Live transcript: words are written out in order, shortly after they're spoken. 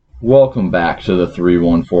Welcome back to the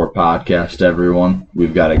 314 podcast, everyone.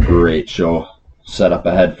 We've got a great show set up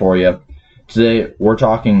ahead for you. Today, we're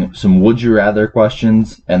talking some would you rather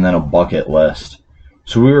questions and then a bucket list.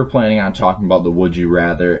 So we were planning on talking about the would you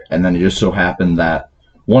rather, and then it just so happened that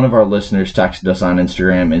one of our listeners texted us on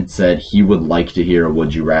Instagram and said he would like to hear a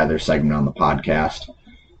would you rather segment on the podcast.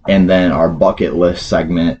 And then our bucket list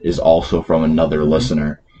segment is also from another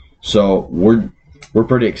listener. So we're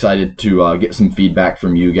pretty excited to get some feedback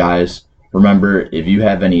from you guys. Remember, if you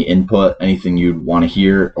have any input, anything you'd want to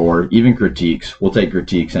hear, or even critiques, we'll take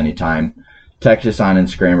critiques anytime. Text us on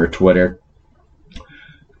Instagram or Twitter.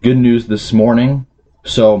 Good news this morning.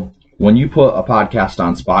 So when you put a podcast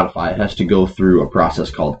on Spotify, it has to go through a process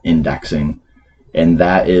called indexing. And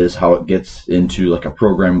that is how it gets into like a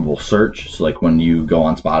programmable search. So like when you go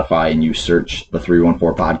on Spotify and you search the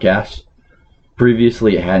 314 podcast,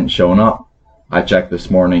 previously it hadn't shown up. I checked this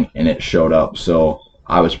morning and it showed up, so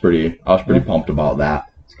I was pretty pumped about that.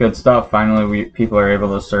 It's good stuff. Finally, people are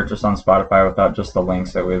able to search us on Spotify without just the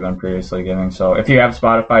links that we've been previously giving. So if you have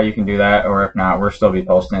Spotify, you can do that, or if not, we'll still be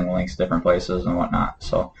posting the links different places and whatnot.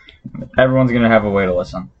 So everyone's going to have a way to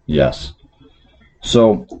listen. Yes.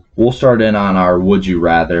 So we'll start in on our would you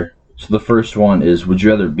rather. So the first one is, would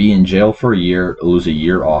you rather be in jail for a year or lose a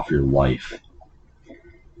year off your life?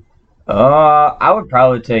 I would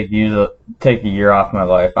probably take a year off my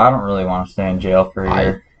life. I don't really want to stay in jail for a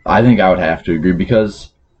year. I think I would have to agree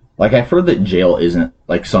because, like, I've heard that jail isn't,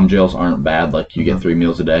 like, some jails aren't bad, like, you get 3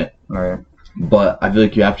 meals a day. Right. But I feel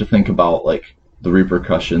like you have to think about, like, the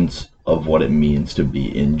repercussions of what it means to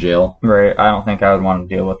be in jail. Right. I don't think I would want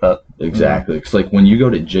to deal with it. Exactly. Because, like, when you go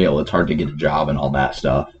to jail, it's hard to get a job and all that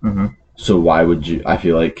stuff. Mm-hmm. So why would you, I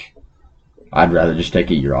feel like I'd rather just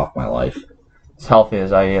take a year off my life. As healthy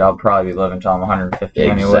as I eat, I'll probably live until I'm 150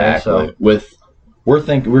 anyway. So we were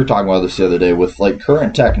talking about this the other day with like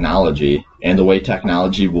current technology and the way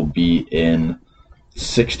technology will be in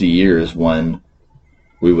 60 years when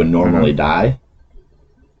we would normally die.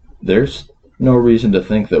 There's no reason to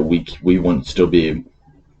think that we wouldn't still be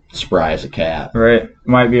spry as a cat. Right.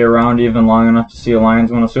 Might be around even long enough to see a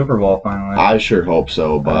Lions win a Super Bowl finally. I sure hope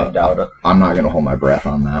so, but I doubt it. I'm not going to hold my breath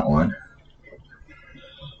on that one.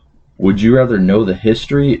 Would you rather know the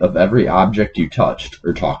history of every object you touched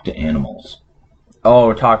or talk to animals?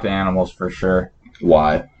 Oh, talk to animals for sure.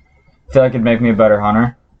 Why? I feel like it'd make me a better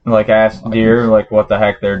hunter. Like, ask deer, like, what the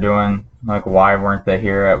heck they're doing. Like, why weren't they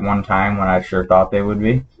here at one time when I sure thought they would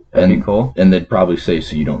be? That'd be cool. And they'd probably say,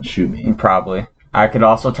 so you don't shoot me. Probably. I could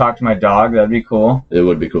also talk to my dog. That'd be cool. It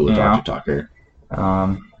would be cool to talk to Tucker.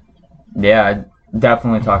 Yeah, I'd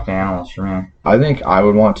definitely talk to animals for me. I think I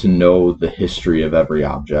would want to know the history of every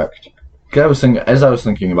object. Because as I was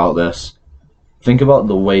thinking about this, think about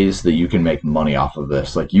the ways that you can make money off of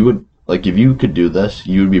this. Like if you could do this,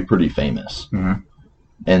 you would be pretty famous. Mm-hmm.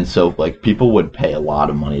 And so like people would pay a lot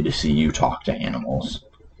of money to see you talk to animals.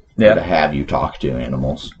 Yeah. Or to have you talk to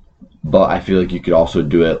animals. But I feel like you could also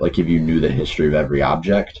do it like if you knew the history of every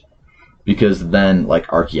object. Because then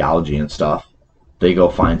like archaeology and stuff, they go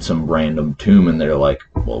find some random tomb and they're like,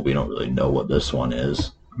 well, we don't really know what this one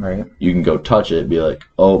is. Right. You can go touch it and be like,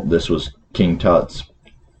 oh, this was King Tut's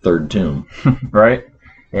third tomb. Right?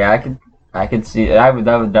 Yeah, I could see that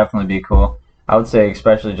would definitely be cool. I would say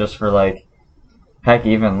especially just for like heck,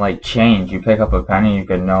 even like change. You pick up a penny, you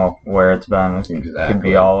could know where it's been. It could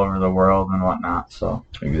be all over the world and whatnot. So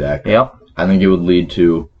exactly. Yep. I think it would lead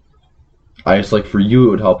to I just like for you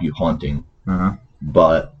it would help you hunting. Mm-hmm.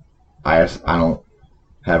 But I don't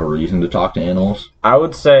have a reason to talk to animals. I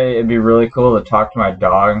would say it'd be really cool to talk to my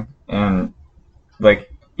dog, and like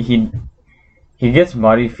he gets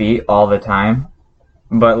muddy feet all the time,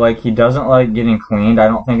 but like he doesn't like getting cleaned. I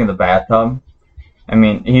don't think in the bathtub. I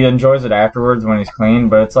mean, he enjoys it afterwards when he's clean,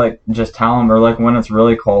 but it's like just tell him, or like when it's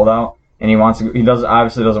really cold out and he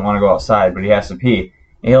obviously doesn't want to go outside, but he has to pee.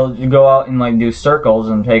 He'll go out and like do circles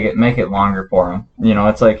and make it longer for him. You know,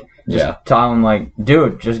 it's like just tell him like,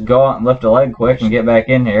 dude, just go out and lift a leg quick and get back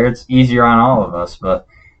in here. It's easier on all of us, but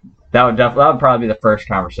that would probably be the first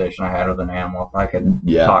conversation I had with an animal if I could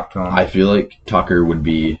talk to him. I feel like Tucker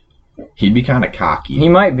he'd be kind of cocky. He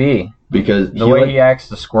might be. Because the way he acts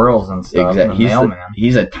to squirrels and stuff. Exactly.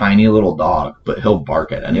 He's a tiny little dog, but he'll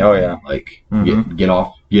bark at anything. Oh yeah. Like get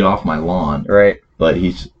off my lawn. Right. But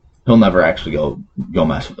he'll never actually go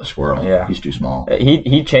mess with a squirrel. Yeah. He's too small.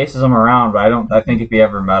 He chases them around, but I think if he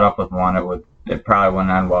ever met up with one, it probably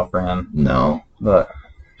wouldn't end well for him. No. But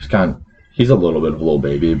he's a little bit of a little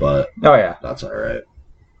baby, but oh yeah, that's all right.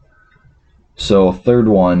 So third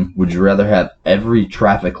one, would you rather have every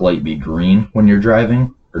traffic light be green when you're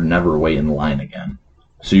driving or never wait in line again?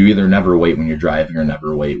 So you either never wait when you're driving or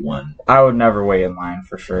never wait when. I would never wait in line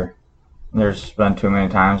for sure. There's been too many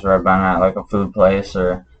times where I've been at like a food place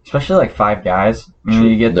or especially like Five Guys.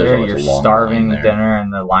 You get There's there, always you're a long starving line there. dinner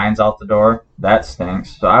and the line's out the door. That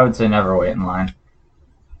stinks. So I would say never wait in line.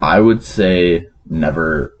 I would say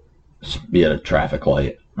never be at a traffic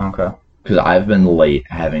light. Okay. Because I've been late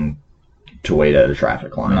having to wait at a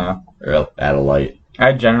traffic line No. or at a light.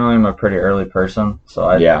 I generally am a pretty early person, so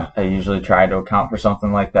I usually try to account for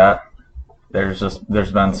something like that. There's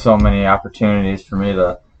been so many opportunities for me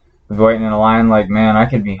to be waiting in a line like, man, I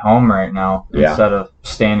could be home right now instead of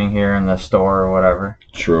standing here in the store or whatever.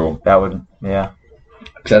 True. That would, yeah.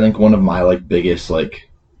 Because I think one of my like biggest like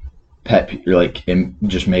it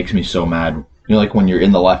just makes me so mad. You know, like when you're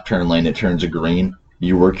in the left turn lane, it turns a green.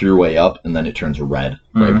 You work your way up, and then it turns red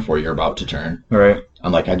right before you're about to turn. Right.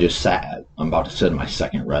 I'm like, I'm about to sit in my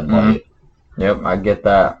second red light. Yep, I get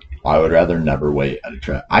that. I would rather never wait at a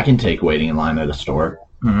traffic. I can take waiting in line at a store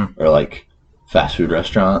or like fast food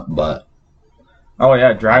restaurant, but oh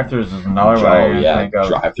yeah, drive-thrus is another way I think of.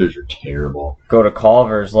 Drive-thrus are terrible. Go to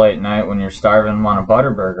Culver's late night when you're starving and want a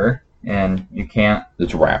Butterburger, and you can't.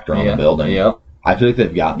 It's wrapped around the building. Yep. I feel like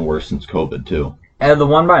they've gotten worse since COVID too. And the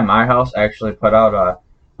one by my house actually put out a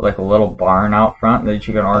little barn out front that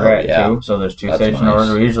you can order at too. So there's two station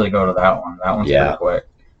orders. We usually go to that one. That one's pretty quick.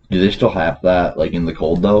 Do they still have that like in the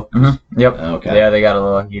cold though? Mm-hmm. Yep. Okay. Yeah, they got a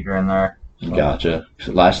little heater in there. So. Gotcha.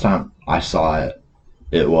 Last time I saw it,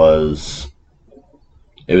 it was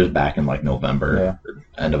back in like November,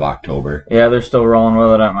 end of October. Yeah, they're still rolling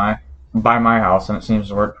with it at by my house, and it seems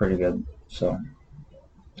to work pretty good. So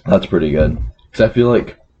that's pretty good. Because I feel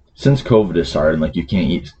like since COVID has started, like you can't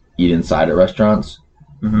eat inside at restaurants.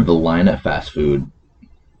 Mm-hmm. The line at fast food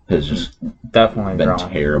has just definitely been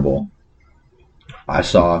terrible. I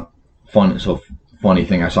saw funny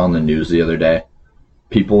thing I saw on the news the other day.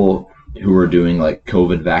 People who were doing like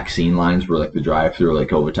COVID vaccine lines were like the drive-through, like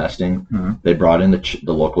COVID testing. Mm-hmm. They brought in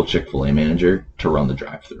the local Chick-fil-A manager to run the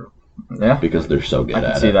drive-through. Yeah, because they're so good at it.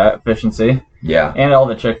 I can see that efficiency. Yeah, and all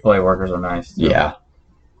the Chick-fil-A workers are nice too. Yeah,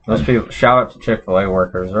 those people. Shout out to Chick-fil-A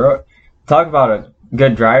workers. Talk about a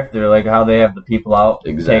good drive-through, like how they have the people out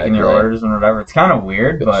taking your orders and whatever. It's kind of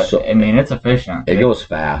weird, but I mean it's efficient. It goes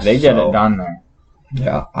fast. They get it done there.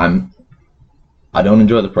 Yeah, I don't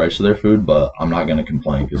enjoy the price of their food, but I'm not going to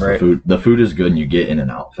complain because the food is good and you get in and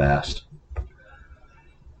out fast.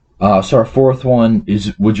 So our fourth one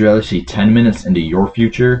is: would you rather see 10 minutes into your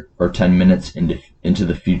future or 10 minutes into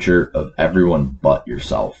the future of everyone but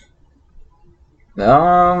yourself?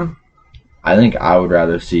 I think I would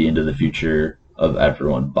rather see into the future of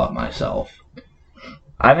everyone but myself.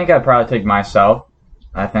 I think I'd probably take myself.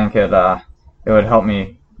 I think it would help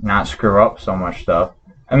me not screw up so much stuff.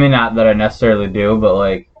 I mean, not that I necessarily do, but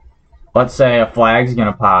like, let's say a flag's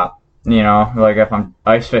gonna pop. You know, like if I'm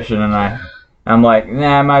ice fishing and I'm like,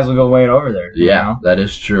 nah, I might as well go wait over there. Yeah, you know? That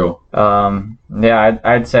is true. Yeah,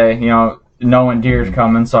 I'd say, you know, knowing deer's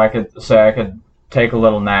coming, so I could take a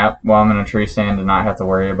little nap while I'm in a tree stand and not have to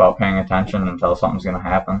worry about paying attention until something's gonna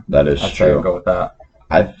happen. That is I'd true. say I'd go with that.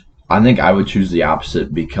 I think I would choose the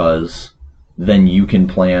opposite because then you can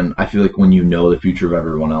plan. I feel like when you know the future of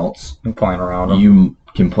everyone else, you plan around them. You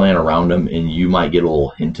can plan around them, and you might get a little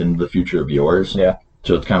hint into the future of yours. Yeah.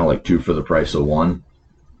 So it's kind of like two for the price of one.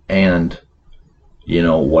 And you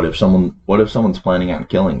know, what if someone's planning on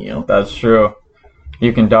killing you? That's true.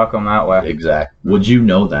 You can duck them that way. Exactly. Would you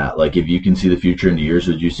know that? Like, if you can see the future into yours,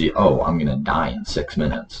 would you see, oh, I'm gonna die in 6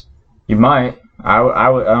 minutes? You might. I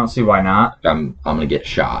don't see why not. I'm gonna get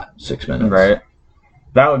shot 6 minutes. Right.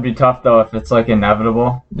 That would be tough though if it's like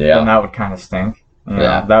inevitable. Yeah. Then that would kind of stink. You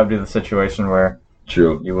know, that would be the situation where.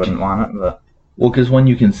 True. You wouldn't want it, but. Well, because when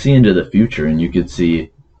you can see into the future and you could see,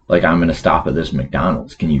 like, I'm gonna stop at this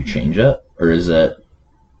McDonald's, can you change it, or is it?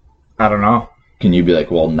 I don't know. Can you be like,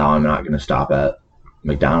 well, now I'm not gonna stop at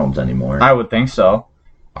McDonald's anymore? I would think so.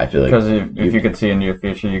 I feel like because if you could see into your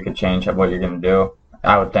future, you could change what you're gonna do.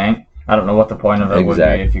 I would think. I don't know what the point of it would be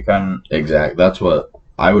if you couldn't. Exactly. That's what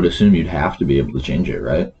I would assume. You'd have to be able to change it,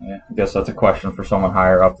 right? Yeah. I guess that's a question for someone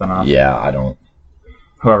higher up than us. Yeah, I don't.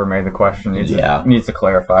 Whoever made the question needs to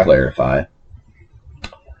clarify.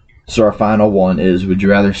 So our final one is: would you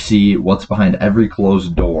rather see what's behind every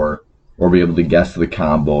closed door, or be able to guess the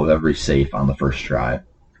combo of every safe on the first try?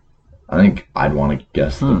 I think I'd want to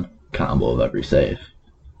guess the combo of every safe.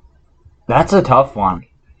 That's a tough one.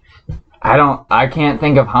 I can't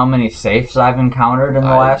think of how many safes I've encountered in the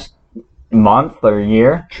last month or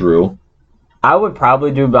year. True. I would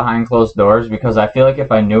probably do behind closed doors because I feel like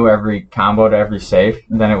if I knew every combo to every safe,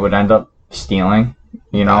 then it would end up stealing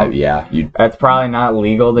You know, Yeah, that's probably not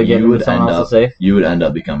legal to get You into would someone end else's safe. you would end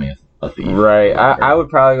up becoming a thief. Right. I would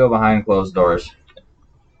probably go behind closed doors.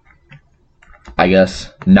 I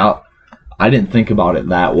guess now I didn't think about it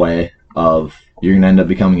that way. Of you're gonna end up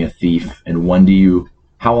becoming a thief, and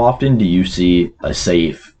how often do you see a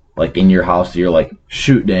safe like in your house that you're like,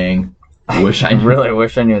 shoot, dang, wish I really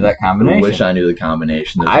wish I knew that combination. Wish I knew the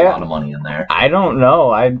combination. There's a lot of money in there. I don't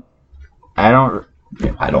know. I don't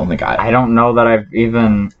know that I've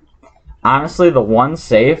even. Honestly, the one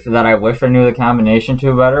safe that I wish I knew the combination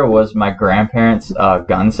to better was my grandparents'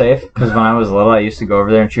 gun safe. Because when I was little, I used to go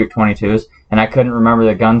over there and shoot 22s, and I couldn't remember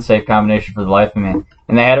the gun safe combination for the life of me.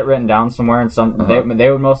 And they had it written down somewhere, and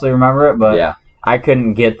they would mostly remember it, but yeah. I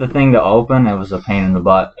couldn't get the thing to open. It was a pain in the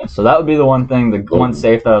butt. So that would be the one thing, one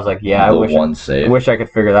safe that I was like, yeah, I wish I could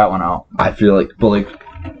figure that one out. I feel like, but like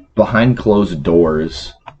behind closed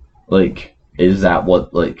doors, like is that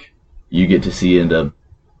what like you get to see into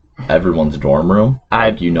everyone's dorm room?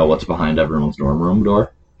 You know what's behind everyone's dorm room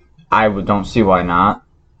door? I don't see why not.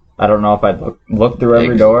 I don't know if I'd look through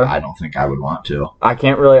every door. I don't think I would want to. I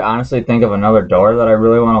can't really honestly think of another door that I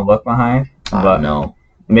really want to look behind. But no.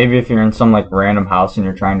 Maybe if you're in some like random house and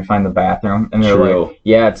you're trying to find the bathroom and they're like,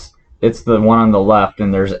 yeah, it's the one on the left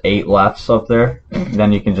and there's 8 lefts up there,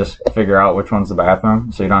 then you can just figure out which one's the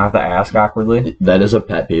bathroom so you don't have to ask awkwardly. That is a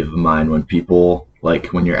pet peeve of mine when people,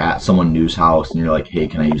 like when you're at someone new's house and you're like, hey,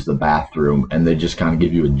 can I use the bathroom? And they just kind of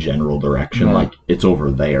give you a general direction, like it's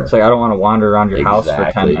over there. It's like, I don't want to wander around your house for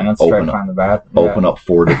 10 minutes trying to find the bathroom. Open up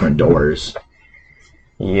 4 different doors.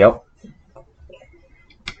 Yep.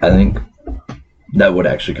 I think that would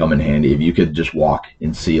actually come in handy if you could just walk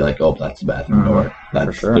and see like, oh, that's the bathroom door.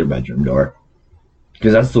 That's their bedroom door.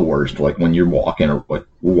 Because that's the worst, like when you're walking or like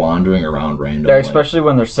wandering around randomly. Yeah, especially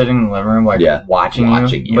when they're sitting in the living room, like watching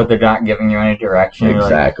you, but they're not giving you any direction.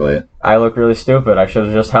 Exactly. Like, I look really stupid. I should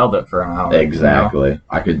have just held it for an hour. Exactly. You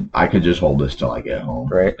know? I could just hold this till I get home.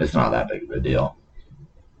 Right. It's not that big of a deal.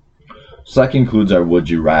 So that concludes our Would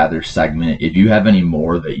You Rather segment. If you have any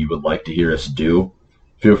more that you would like to hear us do,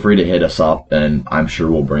 feel free to hit us up, and I'm sure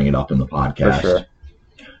we'll bring it up in the podcast. For sure.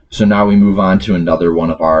 So now we move on to another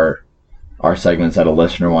one of our segments that a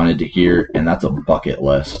listener wanted to hear, and that's a bucket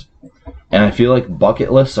list. And I feel like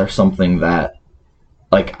bucket lists are something that,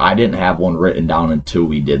 like, I didn't have one written down until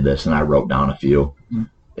we did this, and I wrote down a few. Mm-hmm.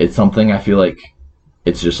 It's something I feel like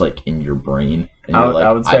it's just, like, in your brain. And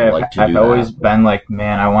I would say I've always been like,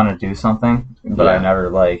 man, I want to do something, but I never,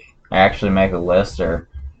 like, actually make a list or,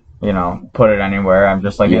 you know, put it anywhere. I'm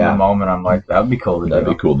just, like, in the moment, I'm like, that would be cool to do. That'd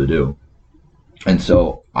be cool to do. And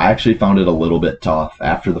so I actually found it a little bit tough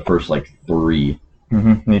after the first, like, 3.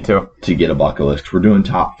 Me too. To get a bucket list. 'Cause we're doing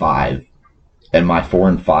top 5. And my 4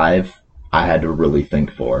 and 5, I had to really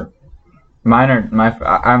think for. I'm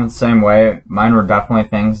the same way. Mine were definitely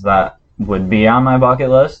things that would be on my bucket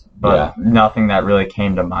list, but nothing that really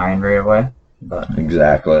came to mind right away. But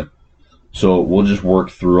exactly. So we'll just work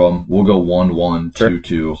through them. We'll go 1-1,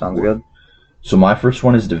 2-2. Sounds good. So my first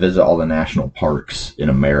one is to visit all the national parks in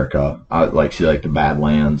America. I would like to see like the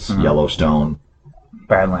Badlands, Yellowstone.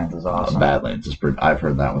 Badlands is awesome. Badlands is pretty. I've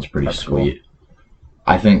heard that one's pretty sweet. Cool.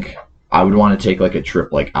 I think I would want to take like a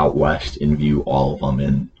trip like out west and view all of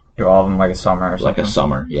them do all of them like a summer or something. Like a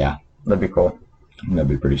summer, yeah. That'd be cool. That'd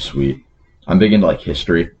be pretty sweet. I'm big into like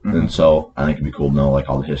history, and so I think it'd be cool to know like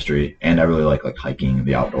all the history, and I really like hiking and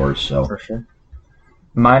the outdoors. So for sure.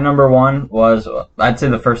 My number 1 was, I'd say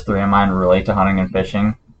the first 3 of mine relate to hunting and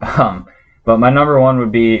fishing. But my number 1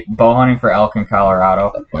 would be bow hunting for elk in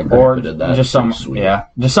Colorado. My grandpa did that. Just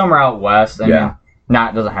just somewhere out west. I mean,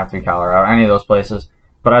 doesn't have to be Colorado, any of those places.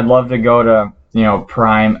 But I'd love to go to, you know,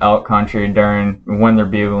 prime elk country when they're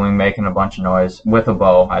bugling, making a bunch of noise with a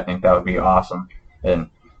bow. I think that would be awesome. And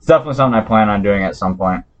it's definitely something I plan on doing at some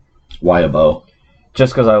point. Why a bow?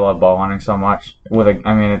 Just because I love bow hunting so much.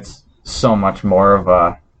 It's so much more of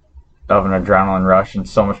an adrenaline rush and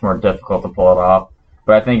so much more difficult to pull it off.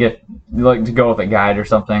 But I think if you like to go with a guide or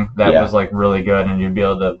something that was like really good and you'd be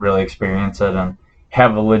able to really experience it and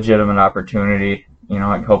have a legitimate opportunity, you know,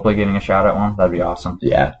 like hopefully getting a shot at one, that'd be awesome.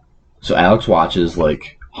 Yeah. So Alex watches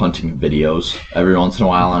like hunting videos every once in a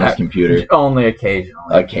while on his computer. Only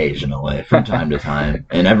occasionally. Occasionally, from time to time.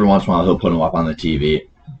 And every once in a while he'll put them up on the TV.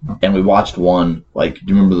 And we watched one, like,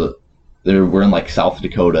 do you remember we're in like South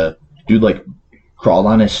Dakota. Dude like crawled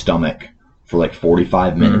on his stomach for like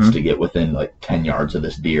 45 minutes to get within like 10 yards of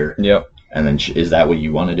this deer. Yep. And then is that what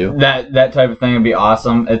you want to do? That type of thing would be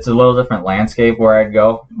awesome. It's a little different landscape where I'd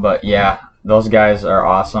go, but yeah, those guys are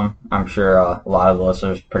awesome. I'm sure a lot of the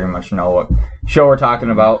listeners pretty much know what show we're talking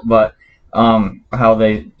about. But how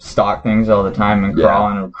they stalk things all the time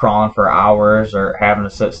and crawling for hours or having to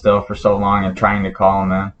sit still for so long and trying to call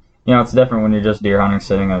them in. You know, it's different when you're just deer hunting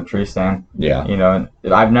sitting in a tree stand. Yeah. You know,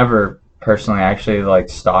 I've never personally actually like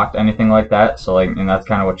stalked anything like that. So like, and that's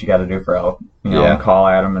kind of what you got to do for elk. You know, and call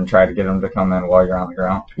at them and try to get them to come in while you're on the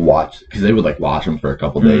ground. Watch, because they would like watch them for a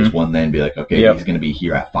couple days one day and be like, okay, he's going to be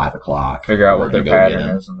here at 5 o'clock. Figure out what their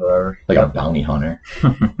pattern is and whatever. Like a bounty hunter.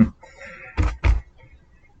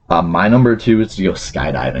 My number 2 is to go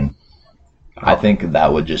skydiving. I think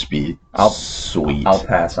that would just be sweet. I'll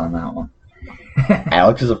pass on that one.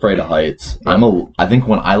 Alex is afraid of heights. I think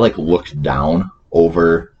when I like looked down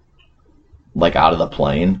over like out of the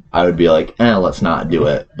plane, I would be like, let's not do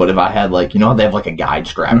it. But if I had like, you know, they have like a guide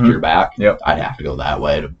strapped to your back, I'd have to go that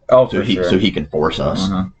way so he can force us.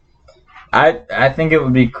 I think it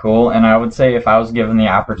would be cool, and I would say if I was given the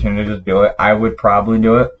opportunity to do it, I would probably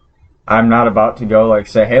do it. I'm not about to go like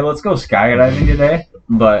say, hey, let's go skydiving today,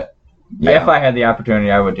 but if I had the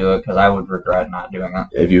opportunity, I would do it because I would regret not doing it.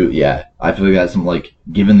 I feel like that's some like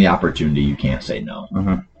given the opportunity, you can't say no.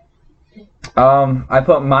 I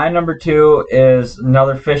put my number 2 is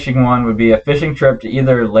another fishing one would be a fishing trip to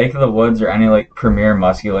either Lake of the Woods or any like premier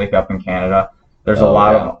muskie lake up in Canada. There's a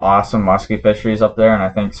lot of awesome muskie fisheries up there, and I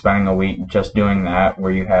think spending a week just doing that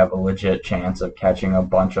where you have a legit chance of catching a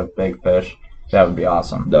bunch of big fish, that would be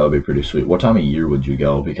awesome. That would be pretty sweet. What time of year would you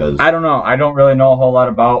go? Because I don't know. I don't really know a whole lot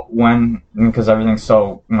about when, because everything's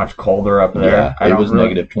so much colder up there. Yeah, it was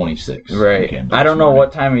negative 26. Right. I don't know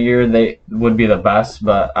what time of year they would be the best,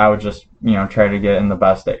 but I would just, you know, try to get in the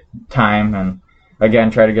best time and,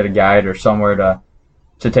 again, try to get a guide or somewhere to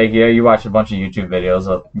take you. You watch a bunch of YouTube videos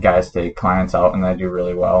of guys take clients out, and they do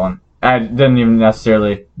really well. And I didn't even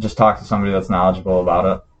necessarily just talk to somebody that's knowledgeable about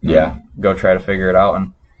it. Yeah. Go try to figure it out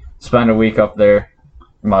and spend a week up there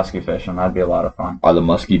muskie fishing. That'd be a lot of fun. Are the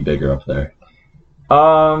muskie bigger up there?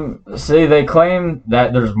 See, they claim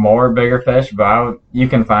that there's more bigger fish, but you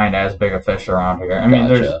can find as big a fish around here. I mean,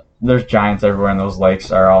 there's giants everywhere, and those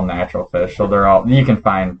lakes are all natural fish, so you can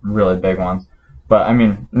find really big ones. But I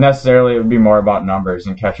mean, necessarily it would be more about numbers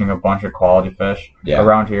and catching a bunch of quality fish. Yeah.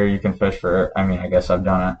 Around here, you can fish for. I mean, I guess I've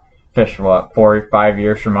done it. Fish for 4 or 5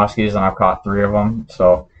 years for muskies, and I've caught 3 of them.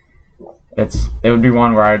 So it would be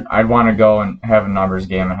one where I'd want to go and have a numbers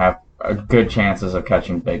game and have good chances of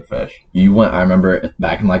catching big fish. I remember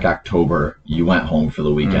back in like October, you went home for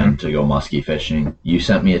the weekend to go muskie fishing. You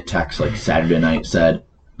sent me a text like Saturday night, said,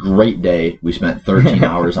 great day. We spent 13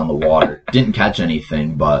 hours on the water. Didn't catch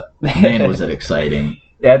anything, but man, was it exciting.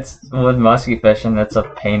 That's with muskie fishing, that's a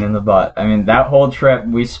pain in the butt. I mean, that whole trip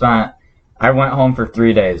I went home for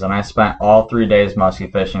 3 days, and I spent all 3 days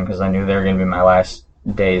muskie fishing because I knew they were going to be my last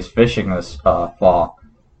days fishing this fall.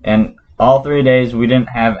 And all 3 days, we didn't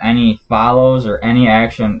have any follows or any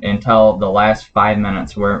action until the last 5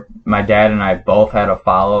 minutes, where my dad and I both had a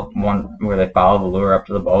follow, one where they followed the lure up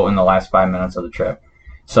to the boat in the last 5 minutes of the trip.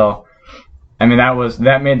 So, I mean,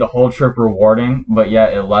 that made the whole trip rewarding, but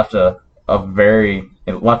yet it left it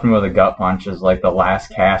left me with a gut punch. Is like the last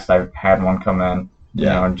cast I had one come in, you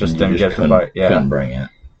know, and just didn't get the bite. Yeah, couldn't bring it.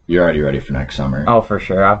 You're already ready for next summer. Oh, for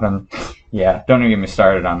sure. Don't even get me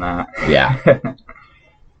started on that. Yeah.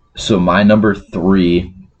 So my number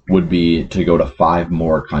 3 would be to go to 5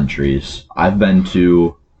 more countries. I've been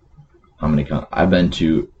to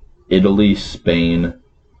Italy, Spain,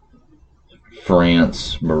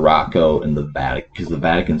 France, Morocco, and the Vatican, because the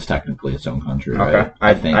Vatican's technically its own country, right?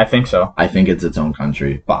 Okay. I think so. I think it's its own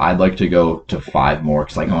country, but I'd like to go to 5 more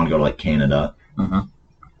because I want to go to like Canada.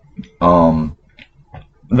 Are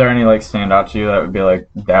there any like stand out to you that would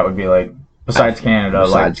be like besides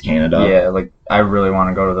Canada? Canada, yeah, like I really want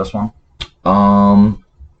to go to this one.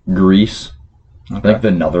 Greece, Okay. like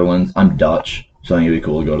the Netherlands. I'm Dutch, so I think it'd be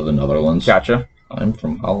cool to go to the Netherlands. Gotcha. I'm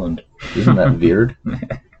from Holland. Isn't that weird?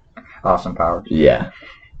 Awesome power. Yeah,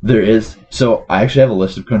 there is. So I actually have a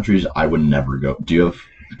list of countries I would never go. Do you have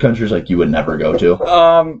countries like you would never go to?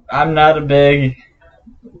 I'm not a big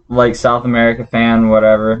like South America fan.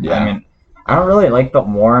 Whatever. Yeah. I mean, I don't really like the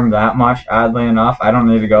warm that much. Oddly enough, I don't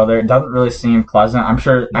need to go there. It doesn't really seem pleasant. I'm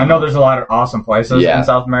sure. I know there's a lot of awesome places in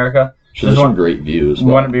South America. So there's some great views.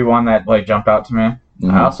 Wouldn't be one that like jumped out to me.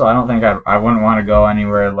 I don't think I wouldn't want to go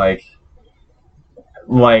anywhere like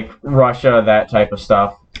Russia, that type of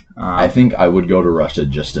stuff. I think I would go to Russia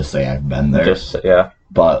just to say I've been there.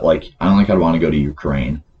 But like, I don't think I'd want to go to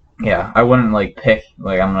Ukraine. Yeah, I wouldn't like pick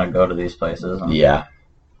like I'm gonna go to these places. Yeah,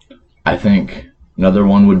 I think another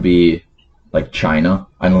one would be like China.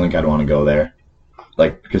 I don't think I'd want to go there,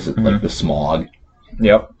 like because it's like the smog.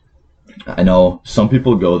 Yep. I know some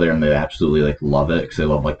people go there and they absolutely like love it because they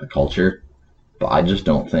love like the culture, but I just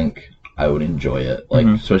don't think I would enjoy it, like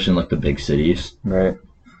especially in like the big cities. Right.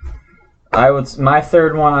 My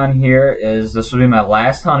third one on here is, this would be my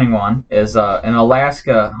last hunting one, is an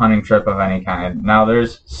Alaska hunting trip of any kind. Now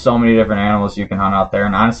there's so many different animals you can hunt out there,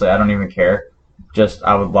 and honestly I don't even care. Just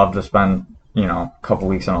I would love to spend a couple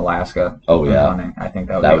weeks in Alaska. Oh yeah, hunting. I think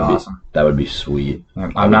that would be awesome. That would be sweet.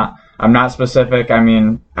 I'm not specific. I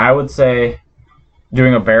mean, I would say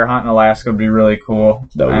doing a bear hunt in Alaska would be really cool.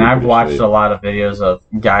 And I've watched a lot of videos of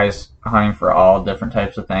guys hunting for all different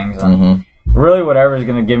types of things. And really, whatever is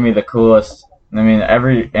going to give me the coolest. I mean,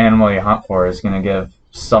 every animal you hunt for is going to give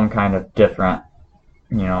some kind of different,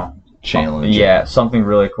 challenge. Yeah, something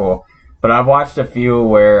really cool. But I've watched a few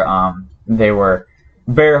where they were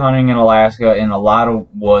bear hunting in Alaska in a lot of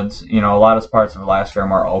woods. A lot of parts of Alaska are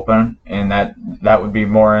more open, and that would be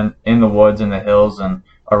more in the woods, in the hills, and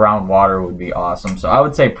around water would be awesome. So I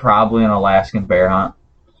would say probably an Alaskan bear hunt.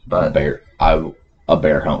 But a bear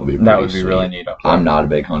hunt would be sweet. Really neat. I'm not a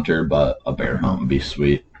big hunter, but a bear hunt would be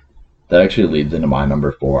sweet. That actually leads into my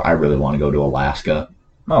number 4. I really want to go to Alaska.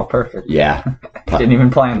 Oh, perfect. Yeah. Didn't even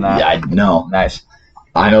plan that. Yeah, I know. Nice.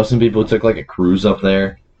 I know some people took like a cruise up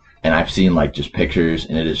there, and I've seen like just pictures,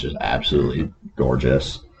 and it is just absolutely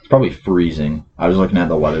gorgeous. It's probably freezing. I was looking at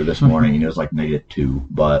the weather this morning, and it was like -2,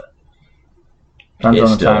 but depends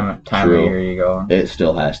on the time of year you go. It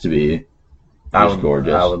still has to be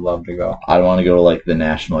gorgeous. I would love to go. I want to go to like the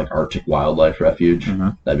National Arctic Wildlife Refuge.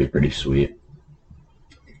 That'd be pretty sweet.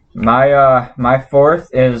 My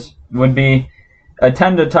fourth would be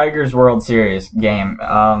attend a Tigers World Series game.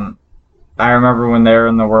 I remember when they were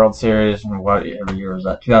in the World Series, every year was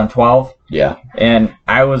that? 2012? Yeah. And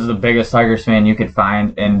I was the biggest Tigers fan you could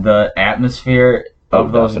find, and the atmosphere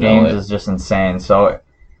of those games is just insane. So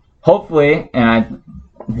hopefully,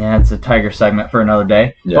 it's a Tiger segment for another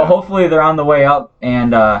day, but hopefully they're on the way up,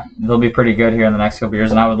 and they'll be pretty good here in the next couple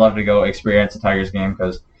years, and I would love to go experience a Tigers game,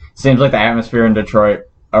 because it seems like the atmosphere in Detroit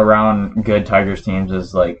around good Tigers teams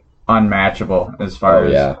is like unmatchable as far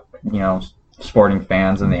as sporting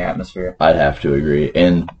fans and the atmosphere. I'd have to agree.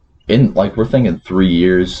 And we're thinking 3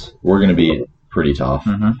 years, we're going to be pretty tough.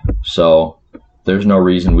 So there's no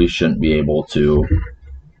reason we shouldn't be able to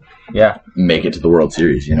make it to the World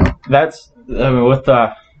Series, That's, with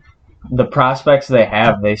the prospects they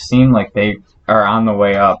have, they seem like they are on the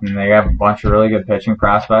way up, and they have a bunch of really good pitching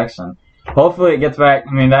prospects, and hopefully it gets back.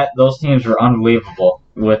 I mean, those teams were unbelievable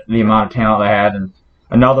with the amount of talent they had, and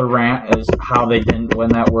another rant is how they didn't win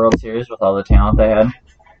that World Series with all the talent they had.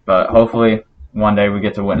 But hopefully one day we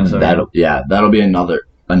get to witness it. That'll be another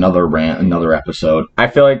rant, another episode. I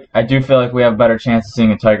do feel like we have a better chance of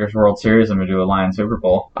seeing a Tigers World Series than we do a Lions Super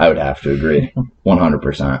Bowl. I would have to agree,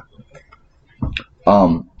 100%.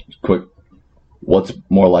 Quick, what's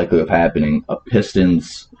more likely of happening? A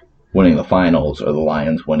Pistons winning the finals or the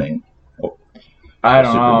Lions winning? I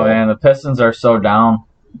don't know, man. The Pistons are so down.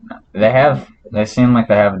 They seem like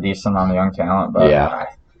they have a decent amount of young talent, but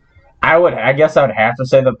I guess I would have to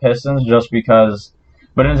say the Pistons just because.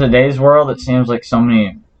 But in today's world, it seems like so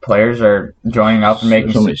many players are joining up and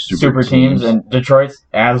making so super teams, and Detroit,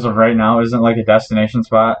 as of right now, isn't like a destination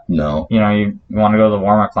spot. No. You want to go to the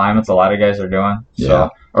warmer climates. A lot of guys are doing. So,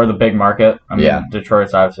 or the big market. I mean,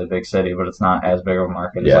 Detroit's obviously a big city, but it's not as big of a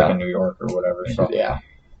market as like in New York or whatever. So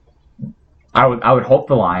I would hope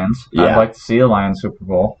the Lions. I'd like to see a Lions Super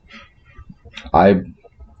Bowl.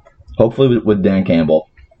 Hopefully with Dan Campbell.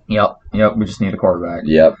 Yep. We just need a quarterback.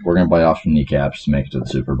 Yep. We're gonna bite off some kneecaps to make it to the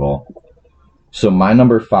Super Bowl. So my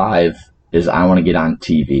number 5 is I want to get on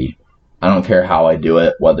TV. I don't care how I do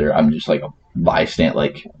it, whether I'm just like a bystander,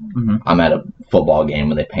 like I'm at a football game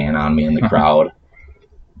when they pan on me in the crowd,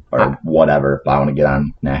 or whatever. But I want to get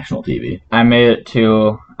on national TV. I made it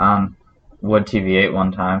to Wood TV8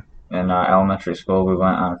 one time in elementary school. We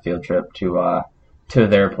went on a field trip to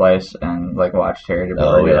their place and like watched Terry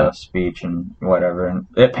DeVille give a speech and whatever, and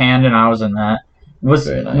it panned, and I was in that. Was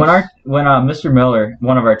very nice. when Mr. Miller,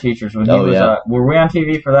 one of our teachers, when he was were we on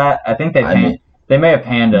TV for that? I think they may have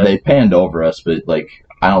panned us. They panned over us, but like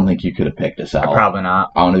I don't think you could have picked us out. Probably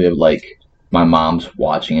not. I want to be like my mom's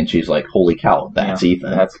watching and she's like, "Holy cow, that's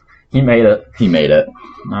Ethan." He made it. He made it.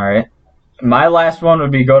 All right. My last one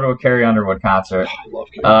would be go to a Carrie Underwood concert. I love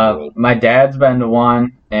Carrie Underwood. My dad's been to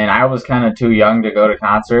one, and I was kind of too young to go to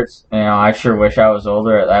concerts. I sure wish I was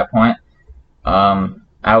older at that point.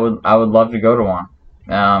 I would love to go to one.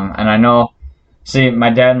 And I know, my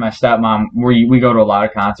dad and my stepmom, we go to a lot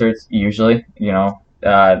of concerts usually.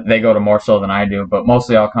 They go to more so than I do, but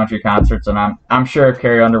mostly all country concerts. And I'm sure if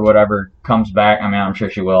Carrie Underwood ever comes back, I mean, I'm sure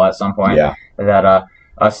she will at some point. Yeah. That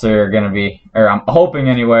us three are going to be, or I'm hoping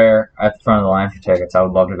anywhere at the front of the line for tickets. I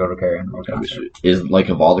would love to go to Carrie Underwood That'd be concert. sweet. Is like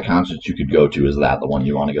of all the concerts you could go to, is that the one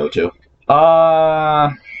you want to go to?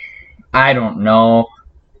 I don't know.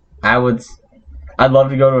 I'd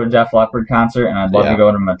love to go to a Def Leppard concert, and I'd love to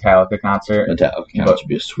go to a Metallica concert. Metallica concert would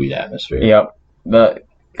be a sweet atmosphere. Yep.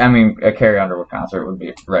 A Carrie Underwood concert would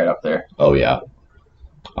be right up there. Oh yeah,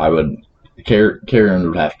 I would. Carrie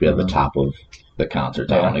Underwood would have to be at the top of the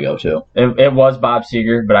concerts I want to go to. It was Bob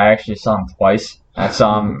Seger, but I actually saw him twice. I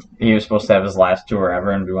saw him. He was supposed to have his last tour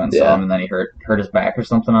ever, and we went and saw him, and then he hurt his back or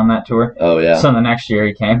something on that tour. Oh yeah. So the next year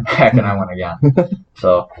he came back, and I went again.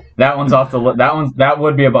 So that one's off the that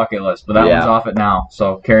would be a bucket list, but that one's off it now.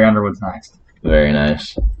 So Carrie Underwood's next. Very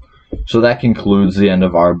nice. So that concludes the end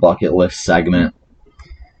of our bucket list segment.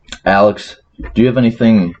 Alex, do you have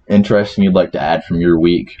anything interesting you'd like to add from your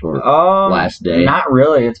week or last day? Not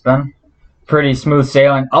really. It's been pretty smooth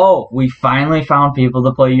sailing. Oh, we finally found people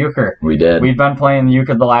to play euchre. We did. We've been playing the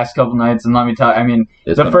euchre the last couple nights, and let me tell you, I mean,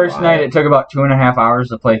 the first night it took about 2.5 hours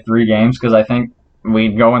to play 3 games because I think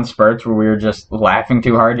we'd go in spurts where we were just laughing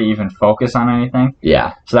too hard to even focus on anything.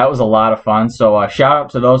 Yeah. So that was a lot of fun. So shout out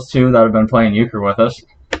to those 2 that have been playing euchre with us.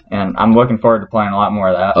 And I'm looking forward to playing a lot more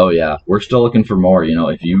of that. Oh yeah, we're still looking for more. You know,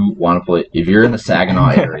 if you want to play, if you're in the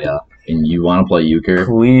Saginaw area and you want to play euchre,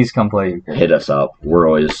 please come play euchre. Hit us up. We're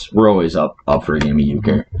always up for a game of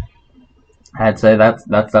euchre. I'd say that's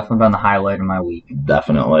definitely been the highlight of my week.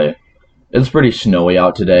 Definitely. It's pretty snowy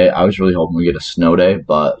out today. I was really hoping we get a snow day,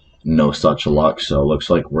 but no such luck. So it looks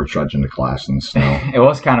like we're trudging to class in the snow. It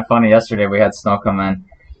was kind of funny yesterday. We had snow come in.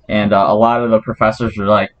 And a lot of the professors were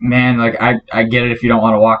like, man, like I get it if you don't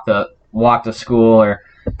want to walk to school, or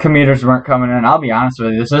commuters weren't coming in. I'll be honest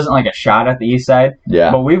with you, this isn't like a shot at the east side.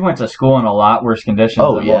 Yeah. But we went to school in a lot worse conditions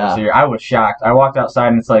than what was here. I was shocked. I walked outside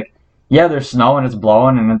and it's like, yeah, there's snow and it's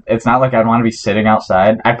blowing, and it's not like I'd want to be sitting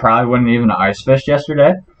outside. I probably wouldn't even ice fish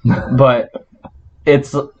yesterday. But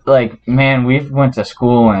it's like, man, we went to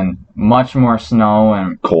school in much more snow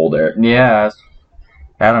and cold air. Yeah.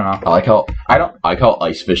 I don't know. I like how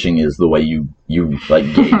ice fishing is the way you like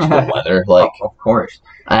gauge the weather. Like, of course,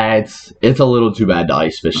 it's a little too bad to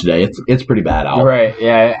ice fish today. It's pretty bad out. Right?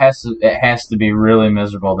 Yeah, it has to be really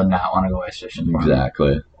miserable to not want to go ice fishing.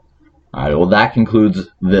 Exactly. All right. Well, that concludes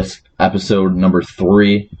this episode number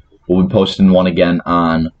 3. We'll be posting one again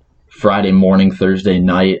on Friday morning, Thursday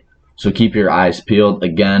night. So keep your eyes peeled.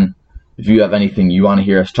 Again, if you have anything you want to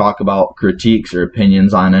hear us talk about, critiques or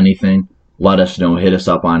opinions on anything, let us know. Hit us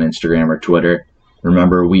up on Instagram or Twitter.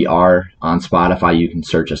 Remember, we are on Spotify. You can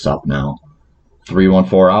search us up now.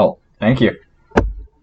 314 out. Thank you.